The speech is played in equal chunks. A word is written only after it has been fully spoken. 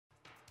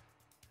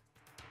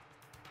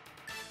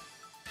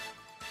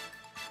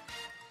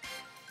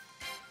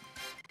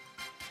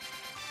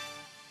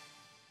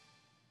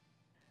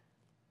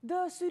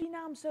De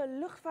Surinaamse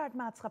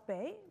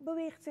luchtvaartmaatschappij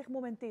beweegt zich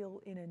momenteel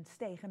in een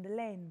stijgende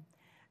lijn.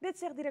 Dit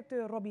zegt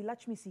directeur Robbie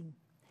Lachmising.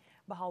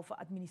 Behalve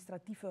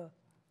administratieve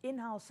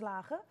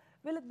inhaalslagen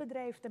wil het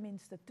bedrijf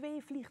tenminste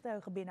 2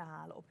 vliegtuigen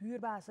binnenhalen op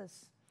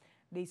huurbasis.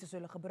 Deze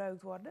zullen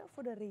gebruikt worden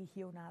voor de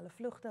regionale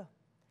vluchten.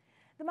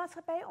 De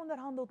maatschappij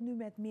onderhandelt nu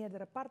met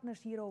meerdere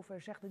partners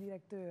hierover, zegt de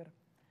directeur.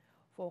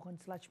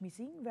 Volgens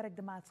Lachmising werkt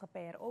de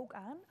maatschappij er ook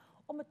aan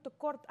om het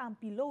tekort aan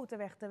piloten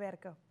weg te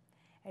werken.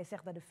 Hij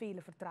zegt dat de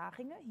vele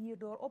vertragingen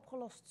hierdoor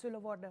opgelost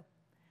zullen worden.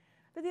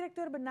 De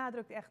directeur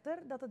benadrukt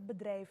echter dat het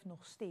bedrijf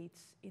nog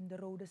steeds in de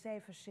rode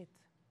cijfers zit.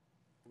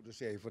 De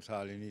cijfers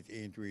haal je niet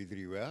 1, 2,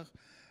 3 weg.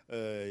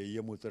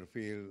 Je moet er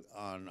veel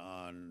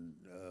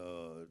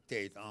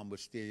tijd aan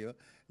besteden.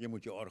 Je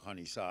moet je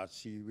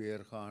organisatie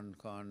weer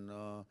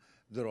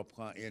erop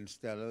gaan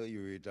instellen. Je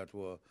weet dat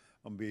we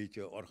een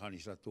beetje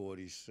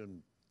organisatorisch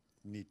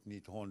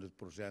niet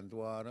 100%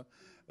 waren.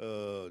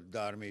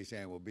 Daarmee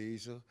zijn we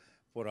bezig.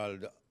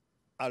 Vooral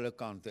alle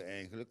kanten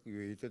eigenlijk. Je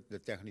weet het, de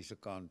technische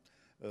kant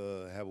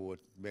hebben we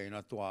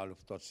bijna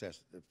 12 tot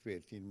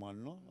 14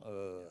 man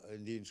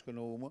in dienst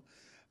genomen.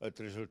 Het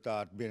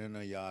resultaat binnen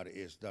een jaar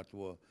is dat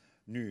we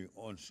nu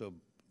onze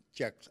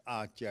checks,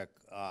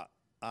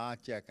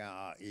 A-check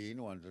en A1,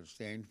 want er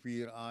zijn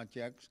 4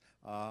 A-checks,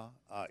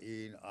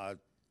 A1,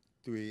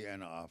 A2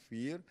 en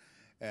A4.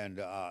 En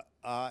de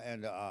A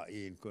en de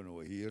A1 kunnen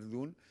we hier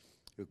doen.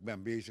 Ik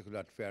ben bezig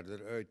dat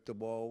verder uit te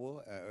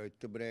bouwen en uit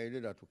te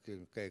breiden. Dat we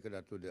kunnen kijken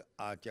dat we de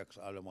A-checks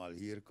allemaal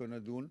hier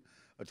kunnen doen.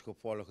 Het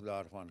gevolg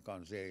daarvan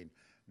kan zijn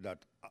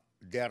dat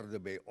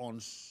derden bij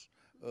ons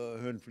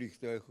hun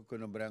vliegtuigen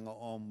kunnen brengen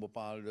om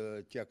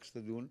bepaalde checks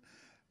te doen.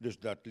 Dus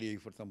dat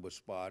levert een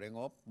besparing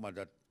op, maar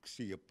dat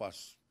zie je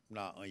pas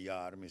na een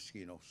jaar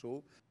misschien of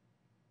zo.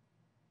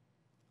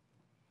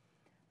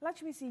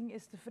 Lachmising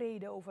is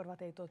tevreden over wat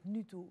hij tot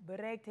nu toe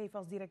bereikt heeft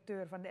als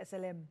directeur van de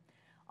SLM.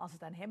 Als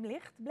het aan hem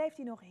ligt, blijft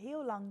hij nog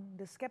heel lang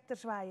de scepter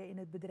zwaaien in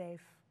het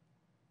bedrijf.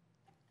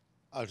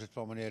 Als het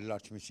van meneer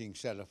Lachmising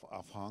zelf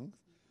afhangt,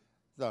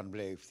 dan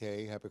blijft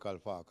hij, heb ik al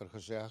vaker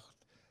gezegd,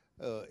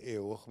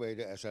 eeuwig bij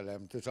de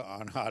SLM tussen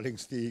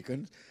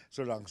aanhalingstekens.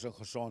 Zolang zijn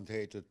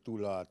gezondheid het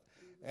toelaat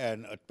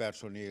en het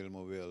personeel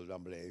me wil,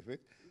 dan blijf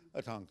ik.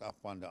 Het hangt af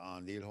van de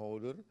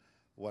aandeelhouder,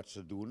 wat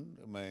ze doen.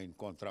 Mijn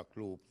contract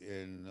loopt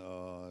in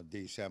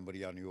december,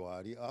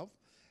 januari af.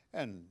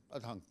 En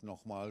het hangt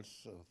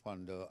nogmaals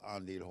van de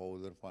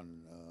aandeelhouder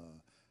van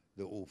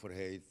de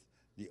overheid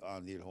die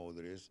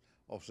aandeelhouder is,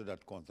 of ze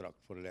dat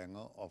contract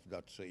verlengen of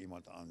dat ze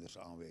iemand anders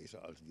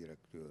aanwijzen als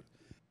directeur.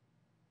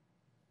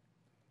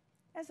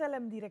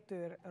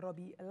 SLM-directeur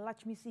Robbie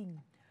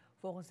Lachmising.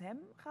 Volgens hem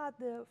gaat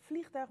de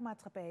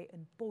vliegtuigmaatschappij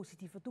een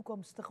positieve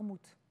toekomst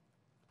tegemoet.